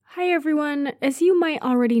Hi everyone! As you might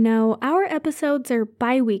already know, our episodes are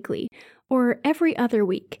bi-weekly, or every other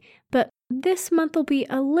week, but this month will be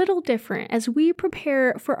a little different as we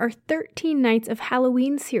prepare for our 13 Nights of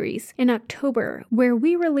Halloween series in October, where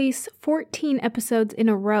we release 14 episodes in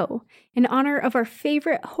a row in honor of our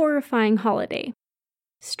favorite horrifying holiday.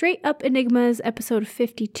 Straight Up Enigmas episode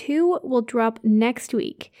 52 will drop next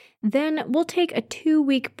week. Then we'll take a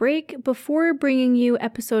 2-week break before bringing you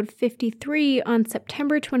episode 53 on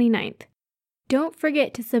September 29th. Don't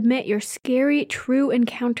forget to submit your scary true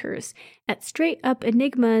encounters at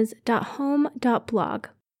straightupenigmas.home.blog.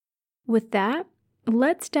 With that,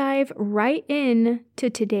 let's dive right in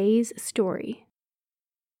to today's story.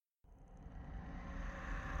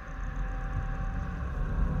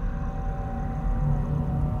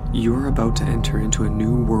 You're about to enter into a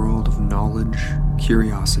new world of knowledge,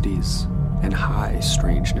 curiosities, and high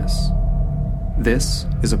strangeness. This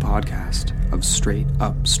is a podcast of Straight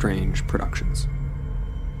Up Strange Productions.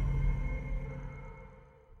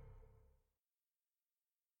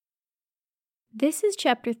 This is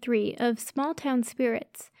Chapter 3 of Small Town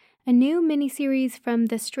Spirits, a new miniseries from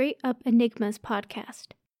the Straight Up Enigmas podcast.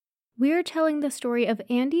 We're telling the story of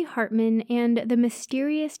Andy Hartman and the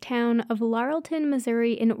mysterious town of Laurelton,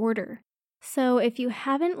 Missouri in order. So if you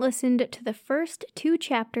haven't listened to the first 2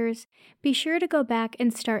 chapters, be sure to go back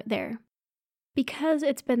and start there. Because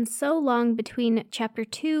it's been so long between Chapter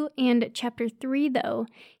 2 and Chapter 3 though,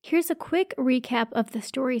 here's a quick recap of the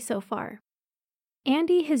story so far.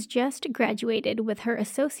 Andy has just graduated with her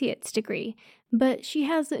associate's degree, but she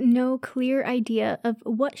has no clear idea of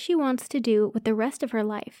what she wants to do with the rest of her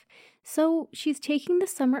life, so she's taking the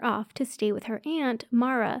summer off to stay with her aunt,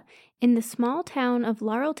 Mara, in the small town of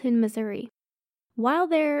Laurelton, Missouri. While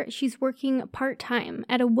there, she's working part-time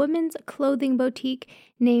at a women's clothing boutique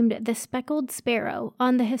named The Speckled Sparrow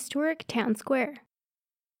on the historic town square.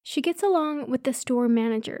 She gets along with the store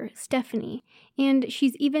manager, Stephanie, and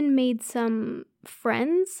she's even made some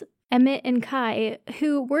friends, Emmett and Kai,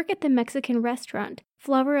 who work at the Mexican restaurant,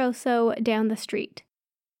 Flavaroso, down the street.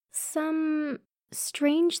 Some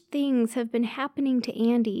strange things have been happening to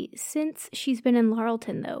Andy since she's been in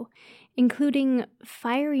Laurelton, though, including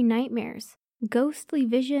fiery nightmares, ghostly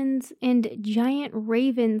visions, and giant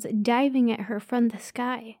ravens diving at her from the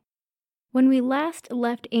sky. When we last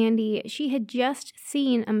left Andy, she had just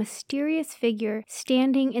seen a mysterious figure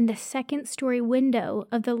standing in the second-story window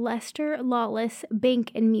of the Lester Lawless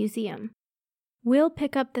Bank and Museum. We'll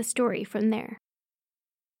pick up the story from there.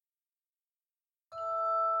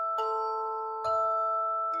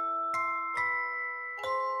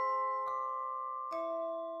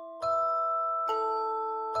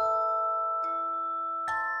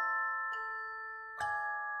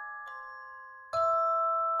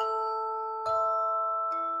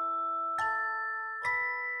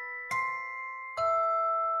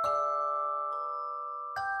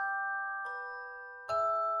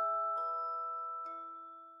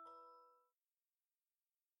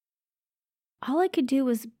 All I could do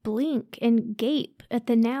was blink and gape at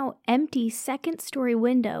the now empty second-story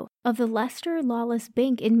window of the Lester Lawless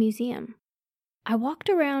Bank and Museum. I walked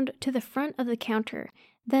around to the front of the counter,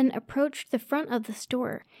 then approached the front of the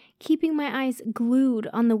store, keeping my eyes glued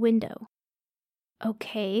on the window.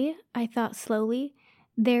 Okay, I thought slowly.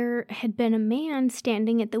 There had been a man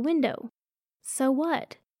standing at the window. So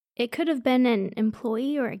what? It could have been an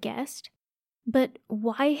employee or a guest. But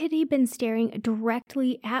why had he been staring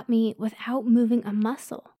directly at me without moving a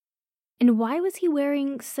muscle? And why was he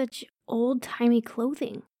wearing such old-timey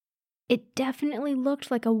clothing? It definitely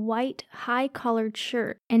looked like a white, high-collared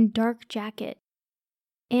shirt and dark jacket.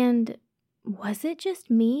 And was it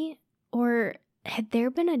just me, or had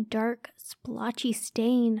there been a dark, splotchy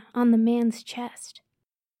stain on the man's chest?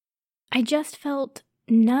 I just felt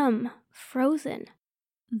numb, frozen.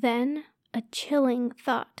 Then a chilling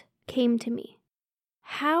thought came to me.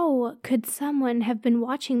 How could someone have been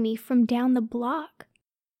watching me from down the block?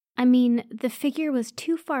 I mean, the figure was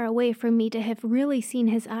too far away for me to have really seen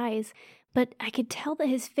his eyes, but I could tell that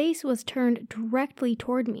his face was turned directly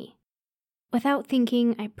toward me. Without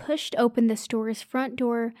thinking, I pushed open the store's front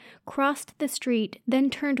door, crossed the street, then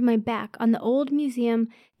turned my back on the old museum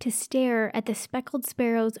to stare at the Speckled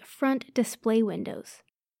Sparrow's front display windows.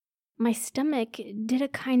 My stomach did a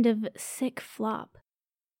kind of sick flop.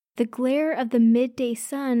 The glare of the midday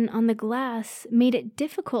sun on the glass made it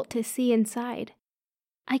difficult to see inside.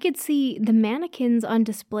 I could see the mannequins on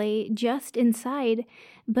display just inside,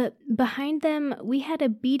 but behind them we had a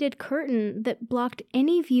beaded curtain that blocked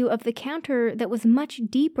any view of the counter that was much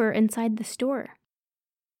deeper inside the store.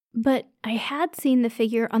 But I had seen the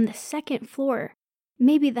figure on the second floor.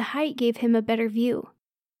 Maybe the height gave him a better view.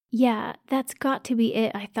 Yeah, that's got to be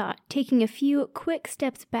it, I thought, taking a few quick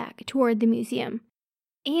steps back toward the museum.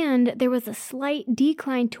 And there was a slight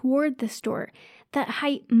decline toward the store. That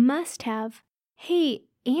height must have... Hey,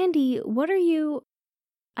 Andy, what are you...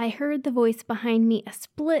 I heard the voice behind me a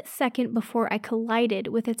split second before I collided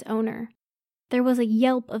with its owner. There was a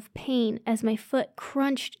yelp of pain as my foot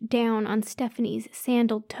crunched down on Stephanie's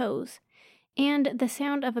sandaled toes, and the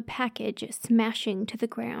sound of a package smashing to the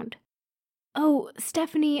ground. "Oh,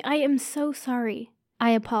 Stephanie, I am so sorry,"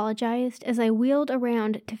 I apologized as I wheeled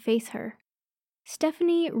around to face her.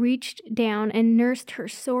 Stephanie reached down and nursed her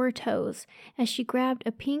sore toes as she grabbed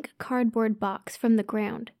a pink cardboard box from the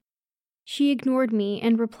ground. She ignored me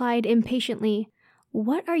and replied impatiently,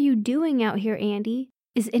 "What are you doing out here, Andy?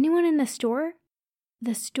 Is anyone in the store?"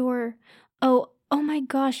 "The store? Oh my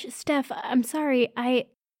gosh, Steph, I'm sorry,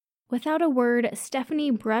 Without a word,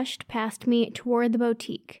 Stephanie brushed past me toward the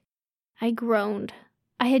boutique. I groaned.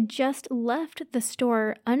 I had just left the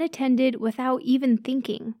store unattended without even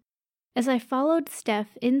thinking. As I followed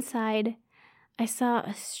Steph inside, I saw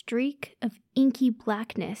a streak of inky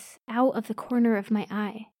blackness out of the corner of my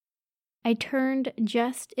eye. I turned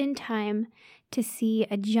just in time to see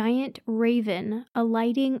a giant raven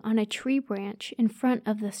alighting on a tree branch in front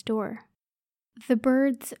of the store. The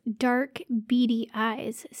bird's dark, beady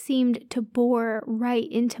eyes seemed to bore right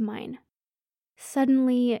into mine.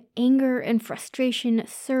 Suddenly, anger and frustration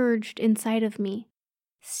surged inside of me.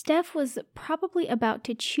 Steph was probably about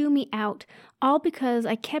to chew me out, all because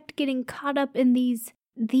I kept getting caught up in these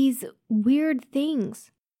weird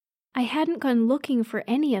things. I hadn't gone looking for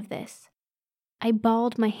any of this. I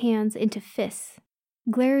balled my hands into fists.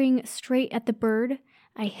 Glaring straight at the bird,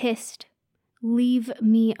 I hissed, "Leave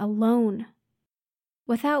me alone."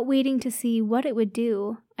 Without waiting to see what it would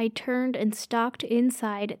do, I turned and stalked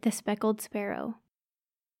inside the speckled sparrow.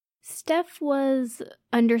 Steph was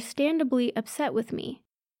understandably upset with me.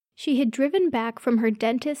 She had driven back from her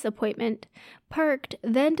dentist's appointment, parked,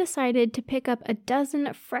 then decided to pick up a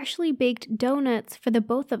dozen freshly baked donuts for the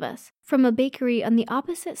both of us from a bakery on the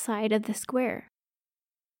opposite side of the square.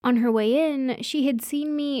 On her way in, she had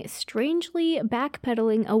seen me strangely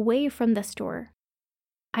backpedaling away from the store.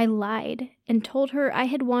 I lied and told her I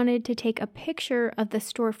had wanted to take a picture of the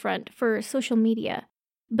storefront for social media,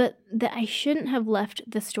 but that I shouldn't have left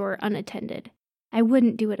the store unattended. I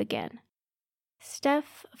wouldn't do it again.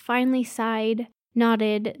 Steph finally sighed,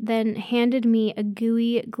 nodded, then handed me a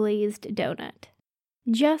gooey glazed donut.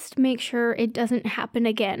 "Just make sure it doesn't happen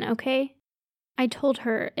again, okay?" I told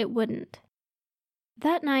her it wouldn't.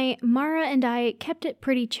 That night, Mara and I kept it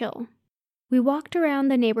pretty chill. We walked around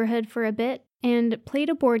the neighborhood for a bit and played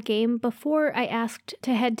a board game before I asked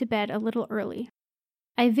to head to bed a little early.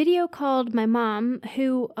 I video called my mom,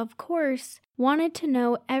 who, of course, wanted to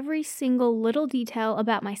know every single little detail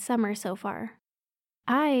about my summer so far.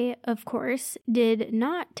 I, of course, did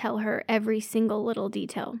not tell her every single little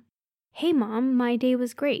detail. "Hey Mom, my day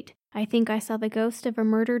was great. I think I saw the ghost of a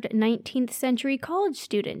murdered 19th century college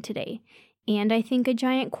student today, and I think a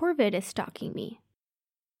giant corvid is stalking me."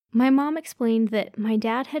 My mom explained that my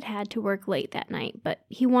dad had to work late that night, but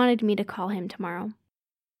he wanted me to call him tomorrow.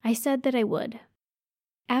 I said that I would.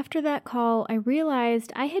 After that call, I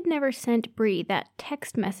realized I had never sent Bree that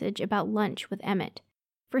text message about lunch with Emmett.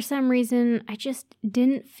 For some reason, I just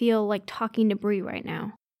didn't feel like talking to Bree right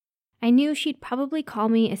now. I knew she'd probably call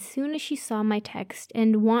me as soon as she saw my text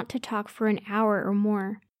and want to talk for an hour or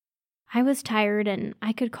more. I was tired and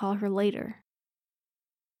I could call her later.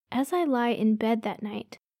 As I lie in bed that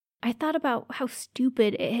night, I thought about how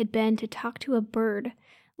stupid it had been to talk to a bird,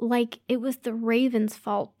 like it was the raven's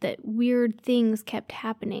fault that weird things kept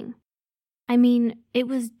happening. I mean, it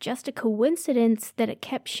was just a coincidence that it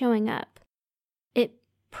kept showing up. It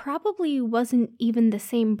probably wasn't even the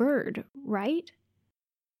same bird, right?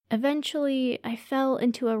 Eventually, I fell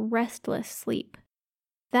into a restless sleep.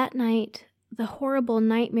 That night, the horrible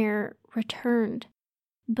nightmare returned,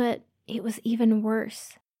 but it was even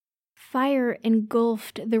worse. Fire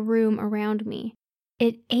engulfed the room around me.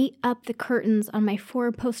 It ate up the curtains on my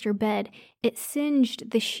four-poster bed. It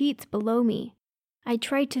singed the sheets below me. I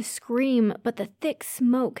tried to scream, but the thick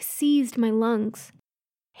smoke seized my lungs.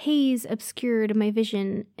 Haze obscured my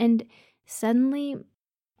vision, and suddenly,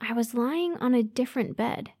 I was lying on a different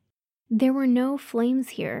bed. There were no flames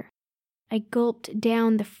here. I gulped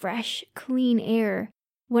down the fresh, clean air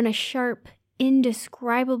when a sharp,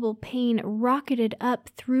 indescribable pain rocketed up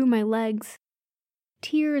through my legs.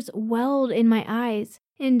 Tears welled in my eyes,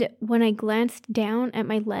 and when I glanced down at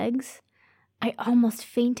my legs, I almost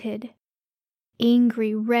fainted.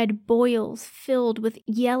 Angry red boils filled with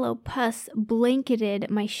yellow pus blanketed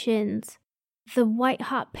my shins. The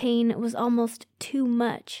white-hot pain was almost too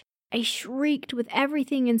much. I shrieked with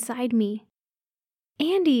everything inside me.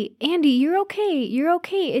 Andy, you're okay,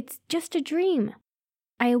 it's just a dream.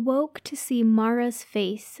 I awoke to see Mara's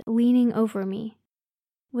face leaning over me.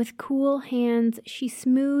 With cool hands, she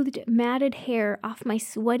smoothed matted hair off my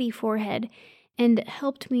sweaty forehead and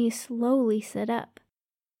helped me slowly sit up.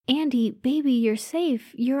 Andy, baby, you're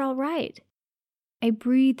safe, you're all right. I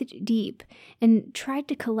breathed deep and tried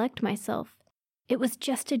to collect myself. It was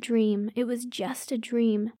just a dream,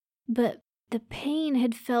 but the pain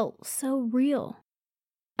had felt so real.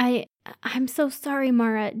 I'm so sorry,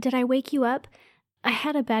 Mara. Did I wake you up? I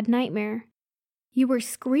had a bad nightmare. You were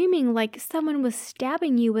screaming like someone was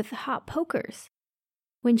stabbing you with hot pokers.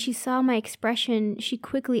 When she saw my expression, she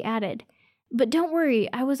quickly added, "But don't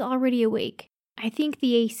worry, I was already awake. I think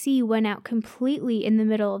the AC went out completely in the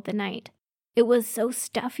middle of the night. It was so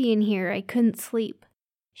stuffy in here I couldn't sleep."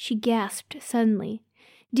 She gasped suddenly.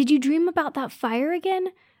 "Did you dream about that fire again?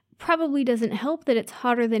 Probably doesn't help that it's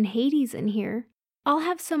hotter than Hades in here. I'll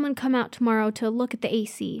have someone come out tomorrow to look at the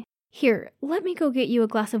AC. Here, let me go get you a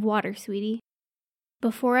glass of water, sweetie."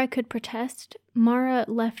 Before I could protest, Mara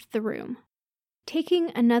left the room.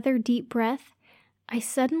 Taking another deep breath, I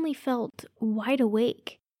suddenly felt wide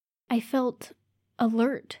awake. I felt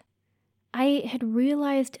alert. I had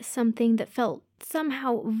realized something that felt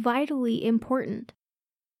somehow vitally important.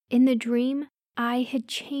 In the dream, I had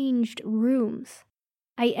changed rooms.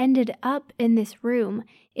 I ended up in this room,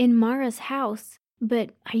 in Mara's house,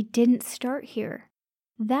 but I didn't start here.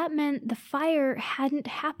 That meant the fire hadn't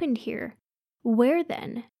happened here. Where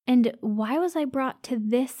then? And why was I brought to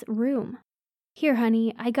this room? "Here,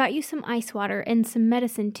 honey, I got you some ice water and some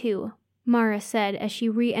medicine too," Mara said as she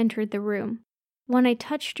re-entered the room. "When I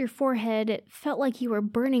touched your forehead, it felt like you were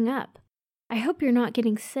burning up. I hope you're not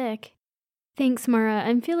getting sick." "Thanks, Mara,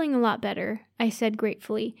 I'm feeling a lot better," I said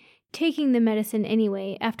gratefully, taking the medicine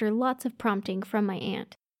anyway after lots of prompting from my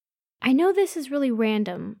aunt. "I know this is really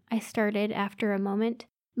random," I started after a moment,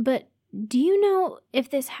 "but do you know if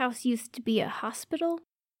this house used to be a hospital?"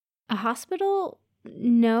 "A hospital?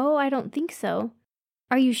 No, I don't think so."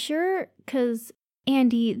 "Are you sure? 'Cause,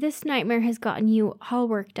 Andy, this nightmare has gotten you all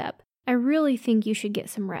worked up. I really think you should get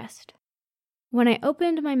some rest." When I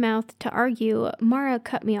opened my mouth to argue, Mara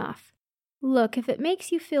cut me off. "Look, if it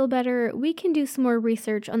makes you feel better, we can do some more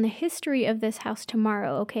research on the history of this house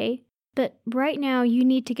tomorrow, okay? But right now, you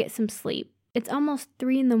need to get some sleep. It's almost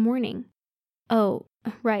 3 a.m. "Oh,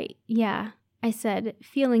 right, yeah," I said,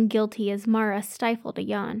 feeling guilty as Mara stifled a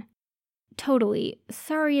yawn. "Totally.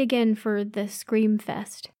 Sorry again for the scream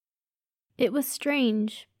fest." It was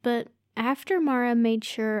strange, but after Mara made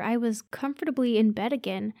sure I was comfortably in bed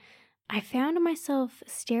again, I found myself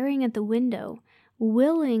staring at the window,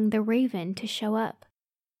 willing the raven to show up.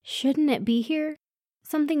 Shouldn't it be here?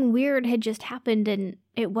 Something weird had just happened and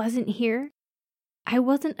it wasn't here. I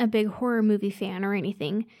wasn't a big horror movie fan or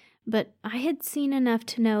anything, but I had seen enough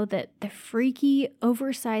to know that the freaky,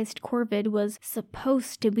 oversized corvid was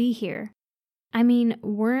supposed to be here. I mean,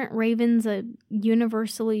 weren't ravens a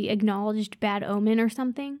universally acknowledged bad omen or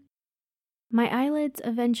something? My eyelids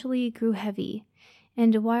eventually grew heavy,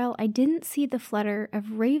 and while I didn't see the flutter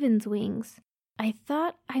of raven's wings, I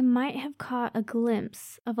thought I might have caught a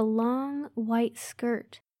glimpse of a long white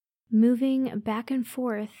skirt moving back and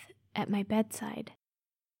forth at my bedside.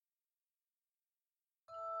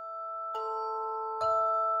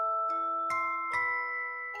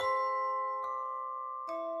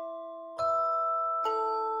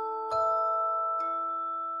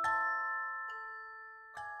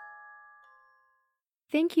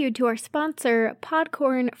 Thank you to our sponsor,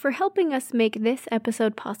 Podcorn, for helping us make this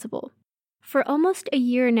episode possible. For almost a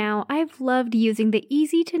year now, I've loved using the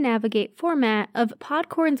easy-to-navigate format of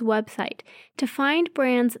Podcorn's website to find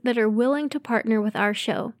brands that are willing to partner with our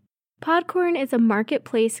show. Podcorn is a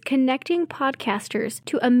marketplace connecting podcasters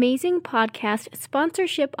to amazing podcast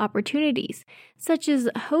sponsorship opportunities, such as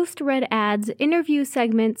host-read ads, interview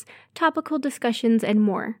segments, topical discussions, and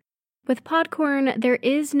more. With Podcorn, there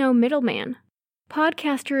is no middleman.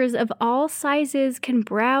 Podcasters of all sizes can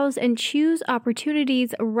browse and choose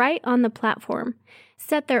opportunities right on the platform,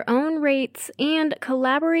 set their own rates, and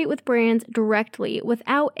collaborate with brands directly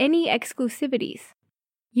without any exclusivities.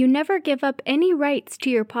 You never give up any rights to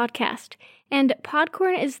your podcast, and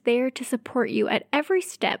Podcorn is there to support you at every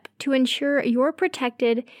step to ensure you're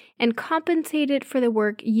protected and compensated for the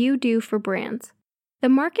work you do for brands. The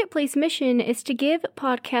marketplace mission is to give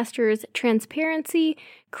podcasters transparency,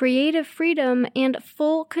 creative freedom, and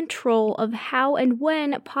full control of how and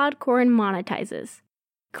when Podcorn monetizes.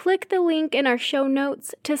 Click the link in our show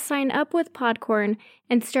notes to sign up with Podcorn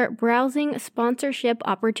and start browsing sponsorship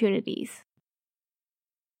opportunities.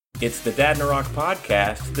 It's the Dad in a Rock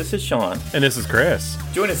podcast. This is Sean. And this is Chris.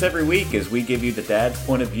 Join us every week as we give you the dad's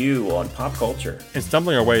point of view on pop culture. And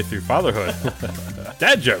stumbling our way through fatherhood.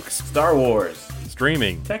 Dad jokes. Star Wars.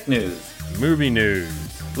 Streaming. Tech news. Movie news.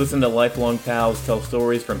 Listen to lifelong pals tell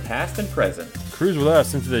stories from past and present. Cruise with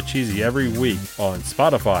us into the cheesy every week on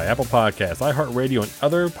Spotify, Apple Podcasts, iHeartRadio, and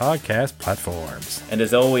other podcast platforms. And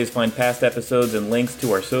as always, find past episodes and links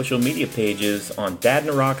to our social media pages on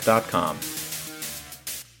dadinarock.com.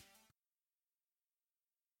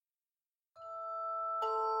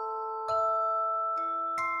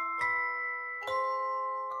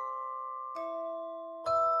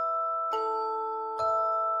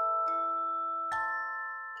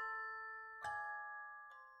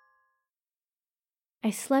 I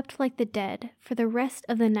slept like the dead for the rest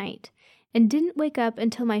of the night and didn't wake up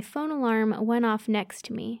until my phone alarm went off next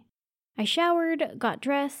to me. I showered, got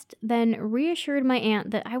dressed, then reassured my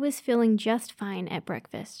aunt that I was feeling just fine at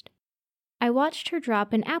breakfast. I watched her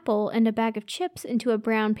drop an apple and a bag of chips into a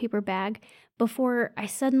brown paper bag before I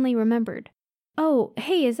suddenly remembered. "Oh,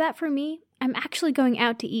 hey, is that for me? I'm actually going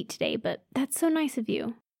out to eat today, but that's so nice of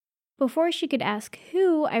you." Before she could ask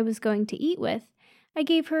who I was going to eat with, I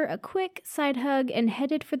gave her a quick side hug and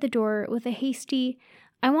headed for the door with a hasty,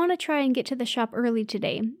 "I want to try and get to the shop early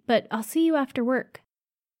today, but I'll see you after work."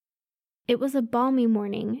 It was a balmy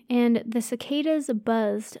morning, and the cicadas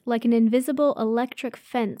buzzed like an invisible electric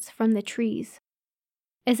fence from the trees.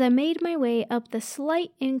 As I made my way up the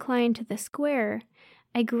slight incline to the square,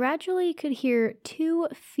 I gradually could hear two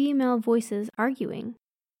female voices arguing.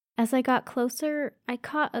 As I got closer, I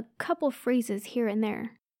caught a couple phrases here and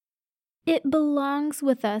there. "It belongs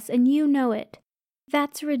with us, and you know it."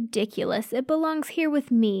 "That's ridiculous. It belongs here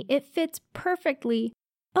with me. It fits perfectly."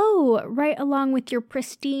 "Oh, right along with your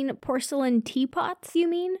pristine porcelain teapots, you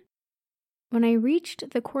mean?" When I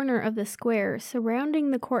reached the corner of the square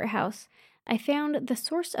surrounding the courthouse, I found the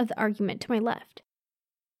source of the argument to my left.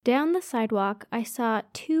 Down the sidewalk, I saw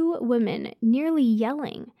two women nearly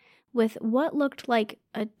yelling, with what looked like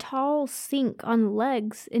a tall sink on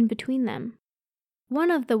legs in between them. One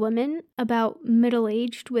of the women, about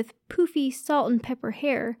middle-aged with poofy salt and pepper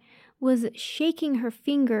hair, was shaking her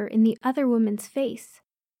finger in the other woman's face.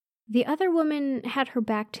 The other woman had her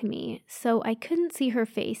back to me, so I couldn't see her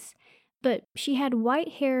face, but she had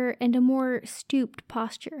white hair and a more stooped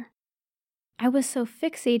posture. I was so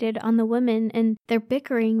fixated on the women and their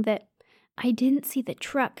bickering that I didn't see the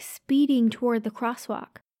truck speeding toward the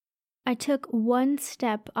crosswalk. I took one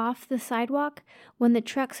step off the sidewalk when the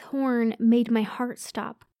truck's horn made my heart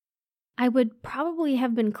stop. I would probably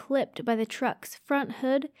have been clipped by the truck's front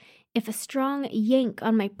hood if a strong yank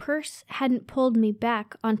on my purse hadn't pulled me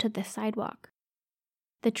back onto the sidewalk.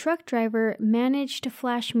 The truck driver managed to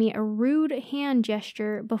flash me a rude hand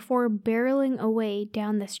gesture before barreling away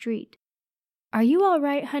down the street. "Are you all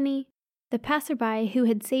right, honey?" The passerby who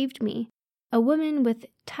had saved me, a woman with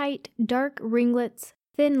tight, dark ringlets,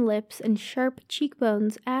 thin lips, and sharp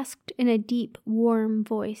cheekbones, asked in a deep, warm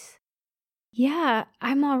voice. "Yeah,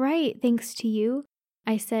 I'm all right, thanks to you,"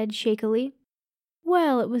 I said shakily.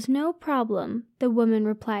 "Well, it was no problem," the woman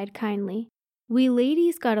replied kindly. "We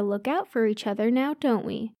ladies gotta look out for each other now, don't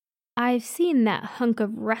we? I've seen that hunk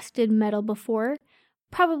of rusted metal before.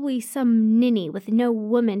 Probably some ninny with no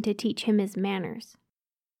woman to teach him his manners."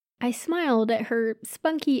 I smiled at her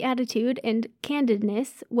spunky attitude and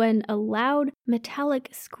candidness when a loud, metallic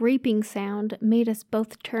scraping sound made us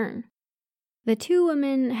both turn. The two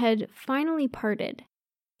women had finally parted.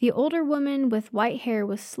 The older woman with white hair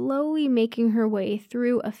was slowly making her way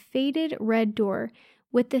through a faded red door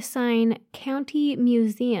with the sign County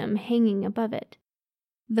Museum hanging above it.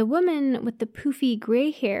 The woman with the poofy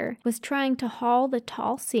gray hair was trying to haul the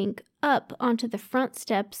tall sink up onto the front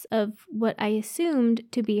steps of what I assumed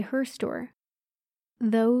to be her store.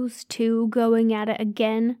 "Those two going at it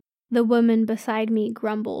again," the woman beside me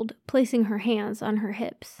grumbled, placing her hands on her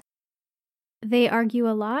hips. "They argue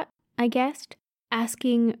a lot?" I guessed,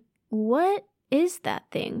 asking, "What is that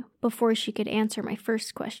thing?" before she could answer my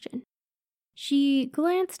first question. She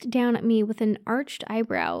glanced down at me with an arched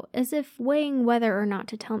eyebrow, as if weighing whether or not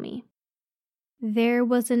to tell me. "There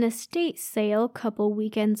was an estate sale couple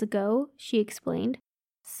weekends ago," she explained.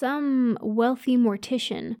 "Some wealthy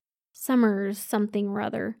mortician, Summers something or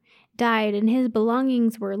other, died and his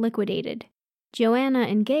belongings were liquidated. Joanna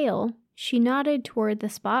and Gail," she nodded toward the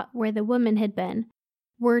spot where the woman had been,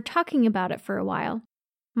 "were talking about it for a while.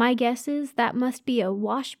 My guess is that must be a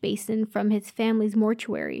wash basin from his family's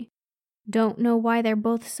mortuary. Don't know why they're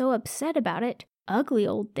both so upset about it. ugly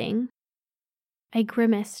old thing. I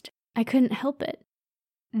grimaced. I couldn't help it.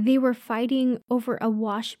 They were fighting over a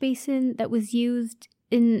wash basin that was used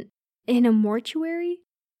in a mortuary?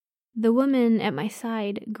 The woman at my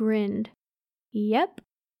side grinned. Yep.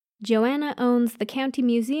 Joanna owns the county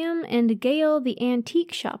museum and Gail the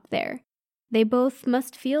antique shop there. They both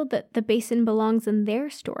must feel that the basin belongs in their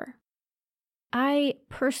store. I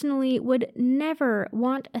personally would never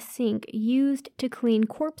want a sink used to clean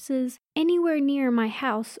corpses anywhere near my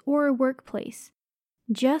house or workplace.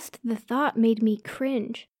 Just the thought made me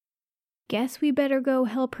cringe. Guess we better go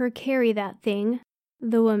help her carry that thing,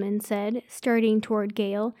 the woman said, starting toward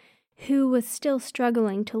Gail, who was still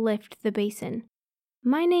struggling to lift the basin.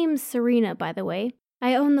 My name's Serena, by the way.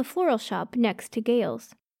 I own the floral shop next to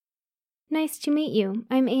Gail's. Nice to meet you.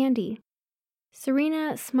 I'm Andy.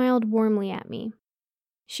 Serena smiled warmly at me.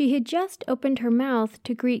 She had just opened her mouth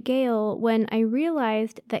to greet Gail when I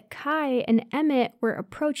realized that Kai and Emmett were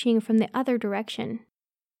approaching from the other direction.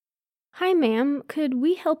 Hi, ma'am. Could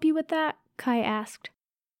we help you with that? Kai asked.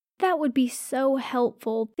 That would be so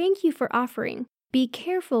helpful. Thank you for offering. Be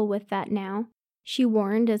careful with that now, she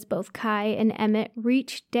warned as both Kai and Emmett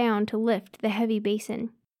reached down to lift the heavy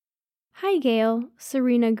basin. Hi, Gail,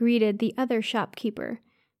 Serena greeted the other shopkeeper.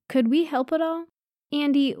 Could we help at all?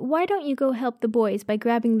 Andy, why don't you go help the boys by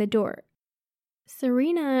grabbing the door?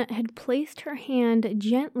 Serena had placed her hand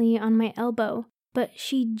gently on my elbow, but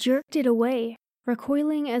she jerked it away,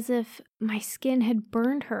 recoiling as if my skin had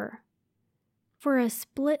burned her. For a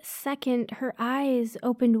split second, her eyes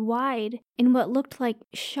opened wide in what looked like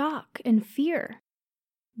shock and fear.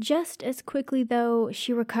 Just as quickly, though,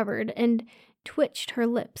 she recovered and twitched her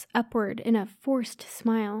lips upward in a forced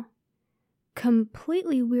smile.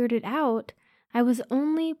 Completely weirded out, I was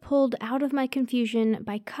only pulled out of my confusion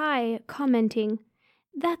by Kai commenting,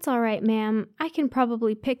 That's all right, ma'am. I can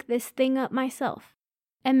probably pick this thing up myself.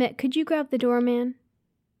 Emmett, could you grab the doorman?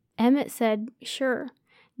 Emmett said, Sure,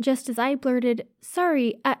 just as I blurted,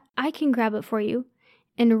 Sorry, I can grab it for you,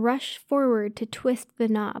 and rushed forward to twist the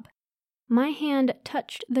knob. My hand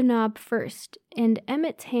touched the knob first, and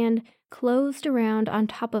Emmett's hand closed around on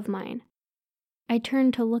top of mine. I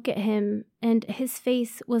turned to look at him, and his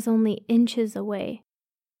face was only inches away.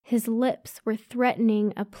 His lips were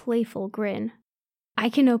threatening a playful grin. I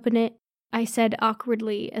can open it, I said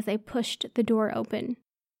awkwardly as I pushed the door open.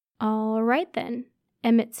 All right then.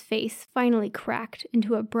 Emmett's face finally cracked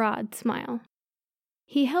into a broad smile.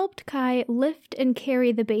 He helped Kai lift and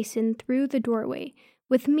carry the basin through the doorway,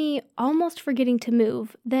 with me almost forgetting to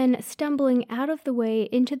move, then stumbling out of the way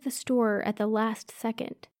into the store at the last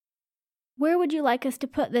second. Where would you like us to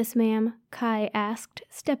put this, ma'am? Kai asked,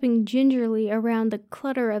 stepping gingerly around the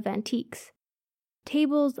clutter of antiques.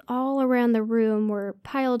 Tables all around the room were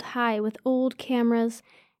piled high with old cameras,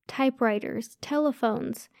 typewriters,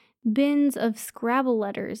 telephones, bins of Scrabble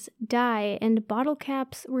letters, dye, and bottle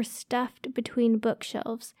caps were stuffed between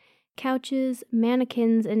bookshelves, couches,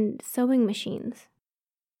 mannequins, and sewing machines.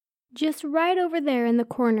 Just right over there in the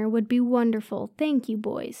corner would be wonderful, thank you,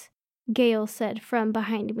 boys, Gail said from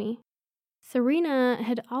behind me. Serena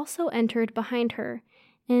had also entered behind her,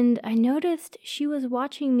 and I noticed she was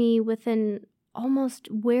watching me with an almost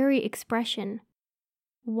wary expression.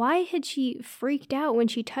 Why had she freaked out when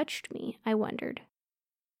she touched me, I wondered.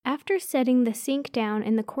 After setting the sink down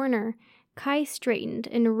in the corner, Kai straightened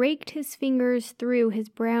and raked his fingers through his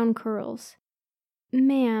brown curls.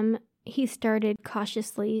 Ma'am, he started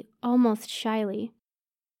cautiously, almost shyly.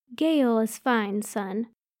 Gail is fine, son,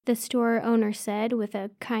 the store owner said with a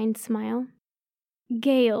kind smile.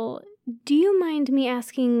 Gail, do you mind me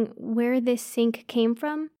asking where this sink came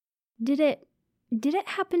from? Did it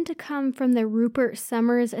happen to come from the Rupert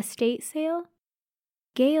Summers estate sale?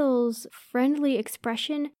 Gail's friendly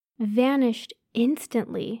expression vanished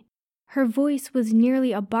instantly. Her voice was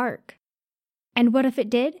nearly a bark. And what if it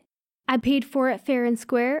did? I paid for it fair and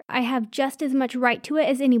square. I have just as much right to it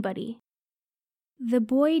as anybody. The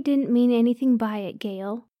boy didn't mean anything by it,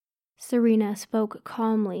 Gail. Serena spoke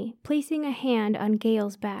calmly, placing a hand on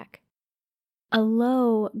Gail's back. A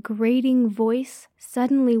low, grating voice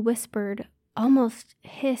suddenly whispered, almost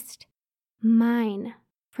hissed, Mine,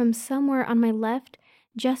 from somewhere on my left,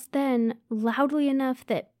 just then, loudly enough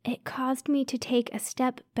that it caused me to take a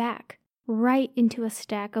step back, right into a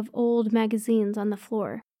stack of old magazines on the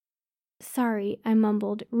floor. Sorry, I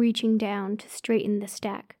mumbled, reaching down to straighten the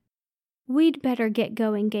stack. We'd better get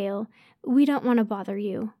going, Gail. We don't want to bother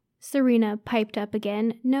you. Serena piped up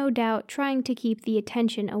again, no doubt trying to keep the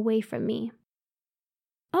attention away from me.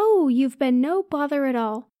 Oh, you've been no bother at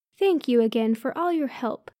all. Thank you again for all your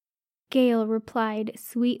help, Gail replied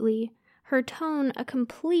sweetly, her tone a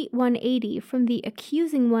complete 180 from the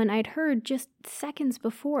accusing one I'd heard just seconds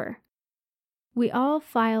before. We all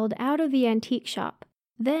filed out of the antique shop.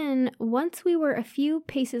 Then, once we were a few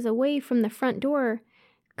paces away from the front door,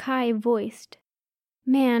 Kai voiced,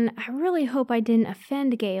 "Man, I really hope I didn't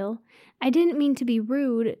offend Gail. I didn't mean to be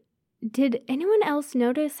rude. Did anyone else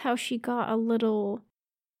notice how she got a little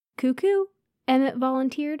cuckoo?" Emmett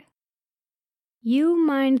volunteered. "You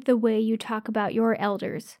mind the way you talk about your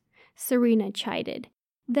elders," Serena chided,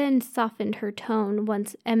 then softened her tone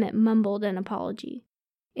once Emmett mumbled an apology.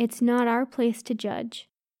 "It's not our place to judge,"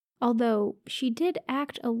 although she did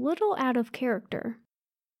act a little out of character.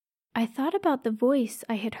 I thought about the voice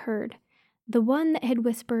I had heard, the one that had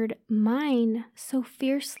whispered, "Mine," so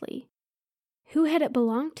fiercely. Who had it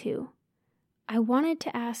belonged to? I wanted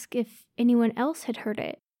to ask if anyone else had heard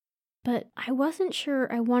it, but I wasn't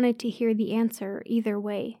sure I wanted to hear the answer either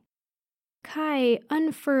way. Kai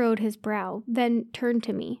unfurrowed his brow, then turned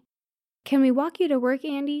to me. "Can we walk you to work,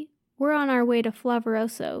 Andy? We're on our way to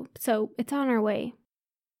Flavaroso, so it's on our way."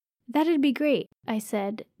 "That'd be great," I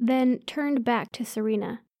said, then turned back to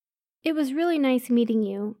Serena. "It was really nice meeting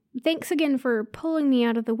you. Thanks again for pulling me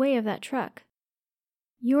out of the way of that truck."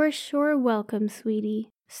 "You're sure welcome, sweetie."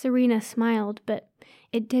 Serena smiled, but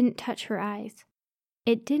it didn't touch her eyes.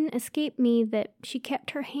 It didn't escape me that she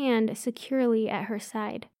kept her hand securely at her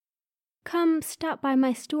side. "Come stop by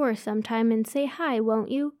my store sometime and say hi,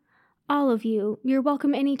 won't you? All of you, you're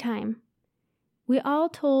welcome anytime." We all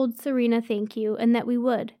told Serena thank you and that we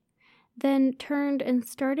would, then turned and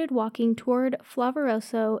started walking toward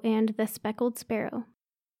Flavaroso and the Speckled Sparrow.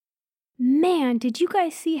 "Man, did you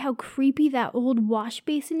guys see how creepy that old wash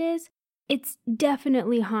basin is? It's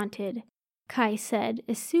definitely haunted," Kai said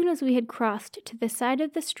as soon as we had crossed to the side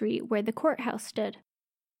of the street where the courthouse stood.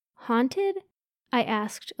 "Haunted?" I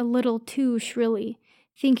asked a little too shrilly,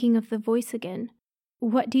 thinking of the voice again.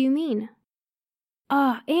 "What do you mean?"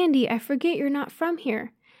 Andy, I forget you're not from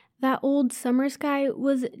here. That old Summers guy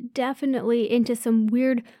was definitely into some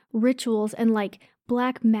weird rituals and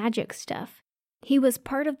black magic stuff. He was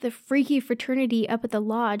part of the freaky fraternity up at the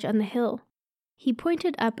lodge on the hill." He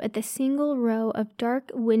pointed up at the single row of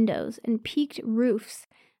dark windows and peaked roofs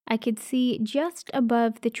I could see just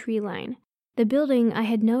above the tree line, the building I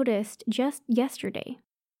had noticed just yesterday.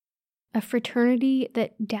 A fraternity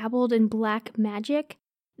that dabbled in black magic?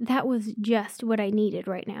 That was just what I needed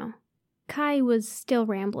right now. Kai was still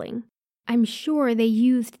rambling. "I'm sure they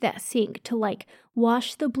used that sink to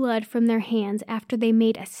wash the blood from their hands after they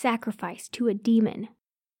made a sacrifice to a demon."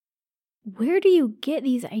 "Where do you get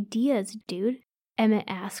these ideas, dude?" Emmett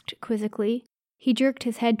asked quizzically. He jerked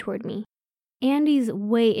his head toward me. "Andy's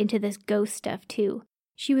way into this ghost stuff too.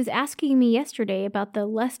 She was asking me yesterday about the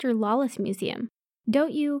Lester Lawless Museum.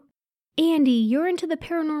 Don't you?" "Andy, you're into the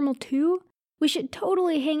paranormal too? We should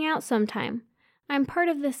totally hang out sometime. I'm part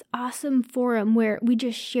of this awesome forum where we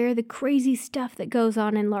just share the crazy stuff that goes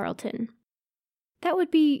on in Laurelton." "That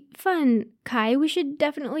would be fun, Kai. We should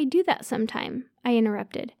definitely do that sometime," I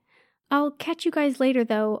interrupted. "I'll catch you guys later,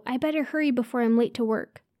 though. I better hurry before I'm late to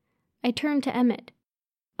work." I turned to Emmett.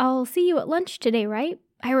 "I'll see you at lunch today, right?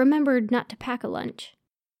 I remembered not to pack a lunch."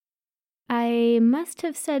 I must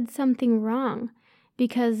have said something wrong,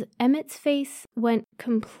 because Emmett's face went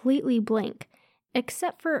completely blank,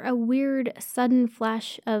 except for a weird, sudden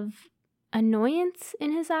flash of annoyance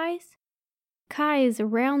in his eyes. Kai's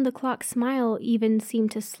round-the-clock smile even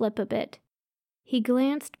seemed to slip a bit. He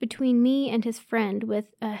glanced between me and his friend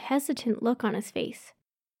with a hesitant look on his face.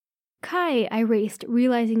 "Kai," I raced,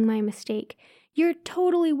 realizing my mistake, "you're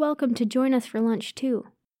totally welcome to join us for lunch, too."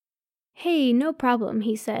 "Hey, no problem,"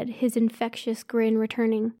 he said, his infectious grin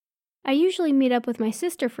returning. "I usually meet up with my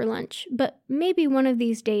sister for lunch, but maybe one of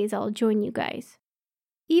these days I'll join you guys."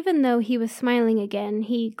 Even though he was smiling again,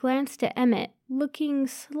 he glanced at Emmett, looking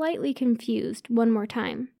slightly confused one more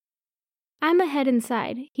time. "I'm ahead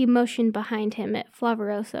inside," he motioned behind him at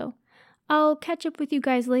Flavaroso. "I'll catch up with you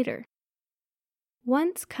guys later."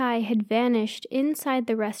 Once Kai had vanished inside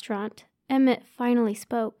the restaurant, Emmett finally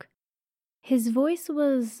spoke. His voice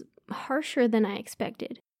was harsher than I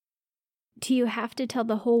expected. "Do you have to tell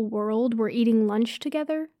the whole world we're eating lunch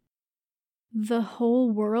together?" The whole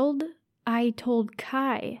world? I told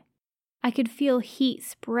Kai. I could feel heat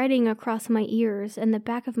spreading across my ears and the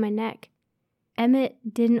back of my neck. Emmett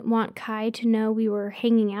didn't want Kai to know we were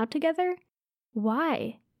hanging out together?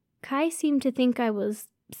 Why? Kai seemed to think I was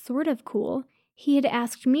sort of cool. He had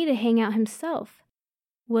asked me to hang out himself.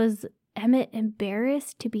 Was Emmett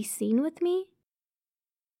embarrassed to be seen with me?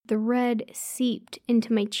 The red seeped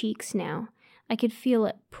into my cheeks now. I could feel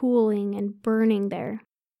it pooling and burning there.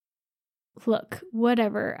 Look,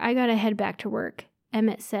 whatever, I gotta head back to work,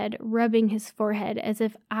 Emmett said, rubbing his forehead as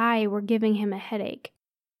if I were giving him a headache.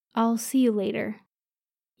 I'll see you later.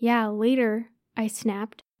 Yeah, later, I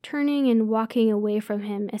snapped, turning and walking away from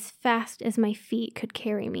him as fast as my feet could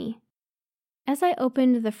carry me. As I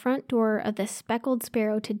opened the front door of the Speckled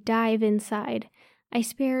Sparrow to dive inside, I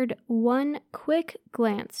spared one quick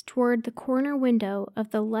glance toward the corner window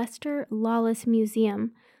of the Lester Lawless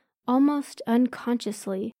Museum, almost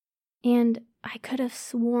unconsciously, and I could have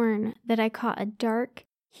sworn that I caught a dark,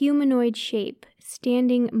 humanoid shape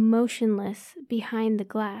standing motionless behind the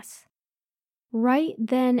glass. Right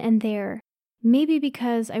then and there, maybe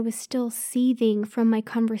because I was still seething from my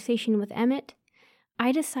conversation with Emmett,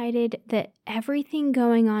 I decided that everything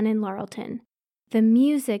going on in Laurelton, the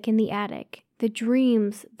music in the attic, the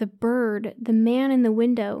dreams, the bird, the man in the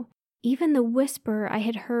window, even the whisper I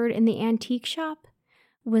had heard in the antique shop,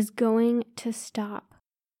 was going to stop.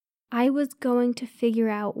 I was going to figure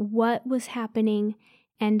out what was happening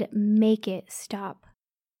and make it stop,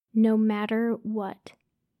 no matter what.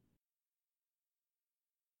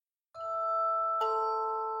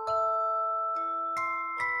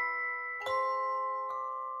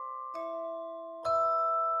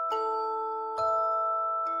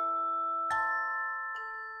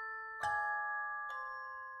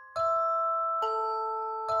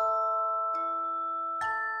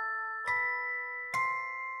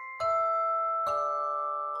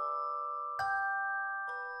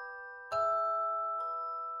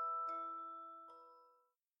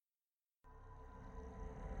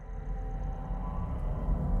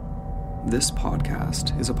 This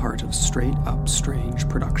podcast is a part of Straight Up Strange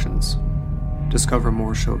Productions. Discover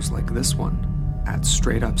more shows like this one at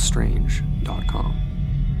straightupstrange.com.